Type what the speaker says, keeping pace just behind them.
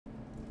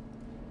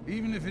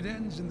Even if it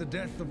ends in the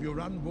death of your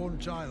unborn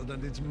child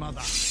and its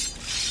mother.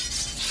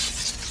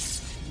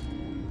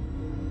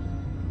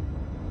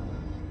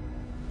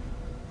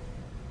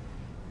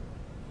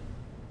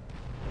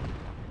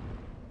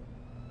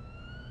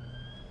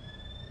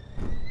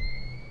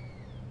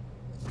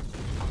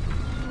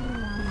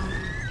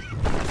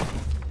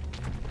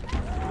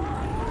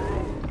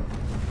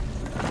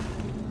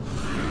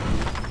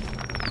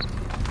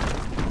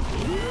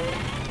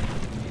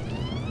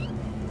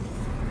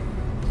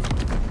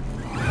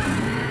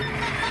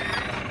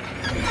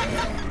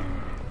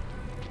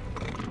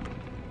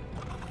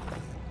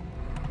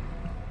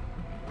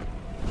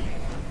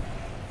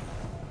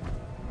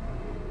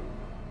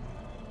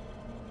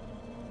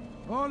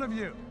 All of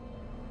you,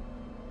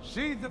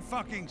 sheathe the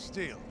fucking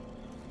steel.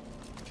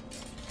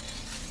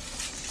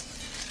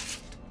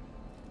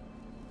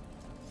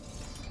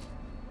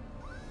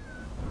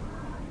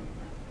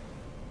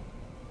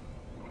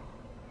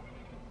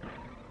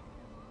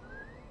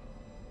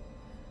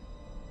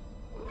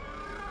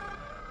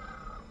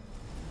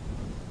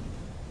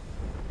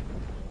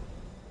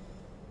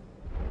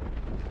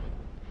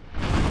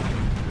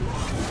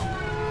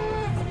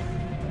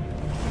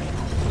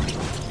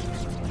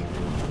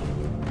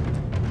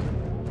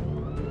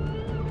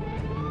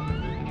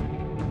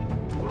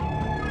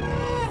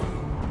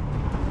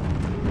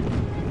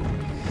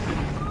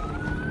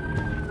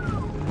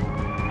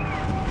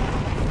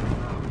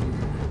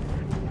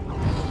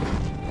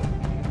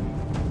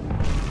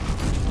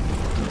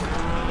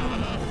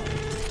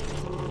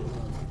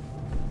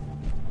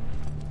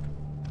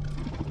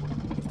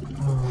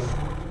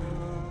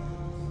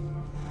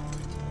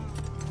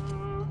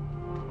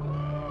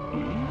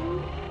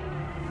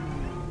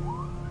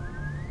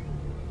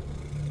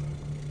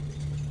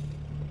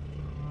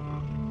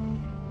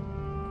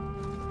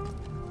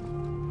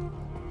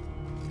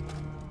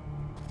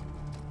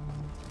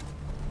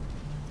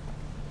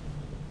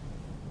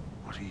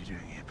 What are you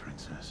doing here,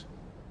 Princess?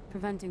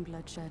 Preventing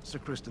bloodshed. Sir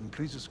Kristen,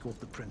 please escort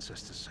the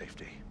Princess to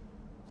safety.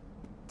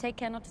 Take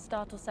care not to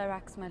startle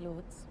Syrax, my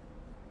lords.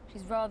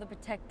 She's rather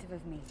protective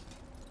of me.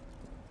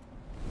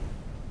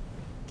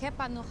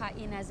 Kepanucha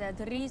inazed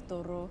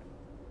riztoro,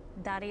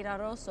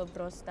 dariraro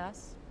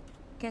sobrostas,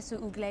 kesu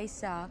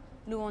ugleisa,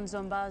 luon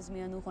zombaz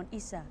mianuchon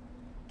isa.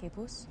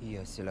 Kepus?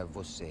 Ia sila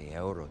vosse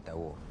euro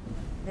daor.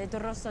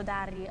 Vedroso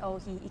dari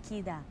ohi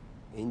ikida.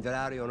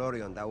 Indrari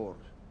onorion daor.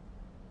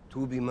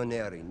 Tubi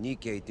maneri,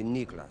 Nike de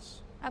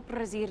Niklas.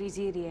 Apraziri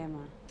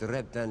ziriema.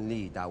 Dreptan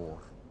li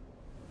daor.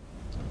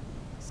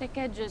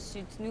 Sekedje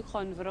sut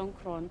nuchon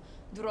vronkron,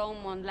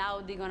 dromon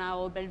laudigon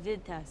ao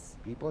belvitas.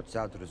 Pipot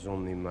zadr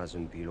zomi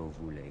mazem pilo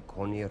vule,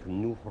 konir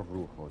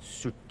nuhruho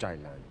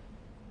suttailan.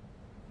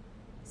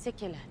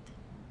 Seculat.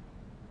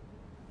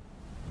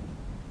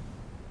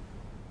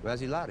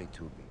 Razilari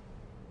tubi.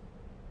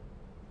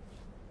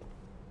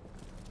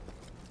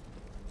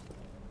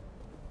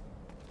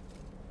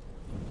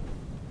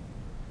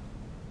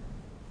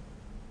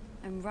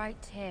 I'm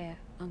right here,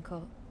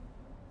 Uncle.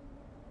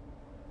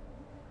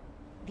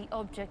 The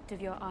object of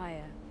your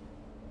ire.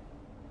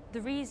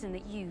 The reason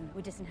that you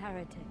were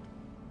disinherited.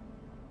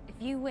 If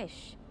you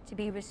wish to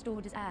be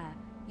restored as heir,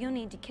 you'll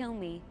need to kill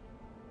me.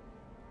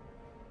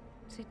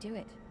 So do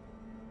it.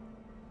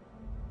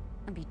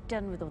 And be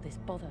done with all this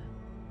bother.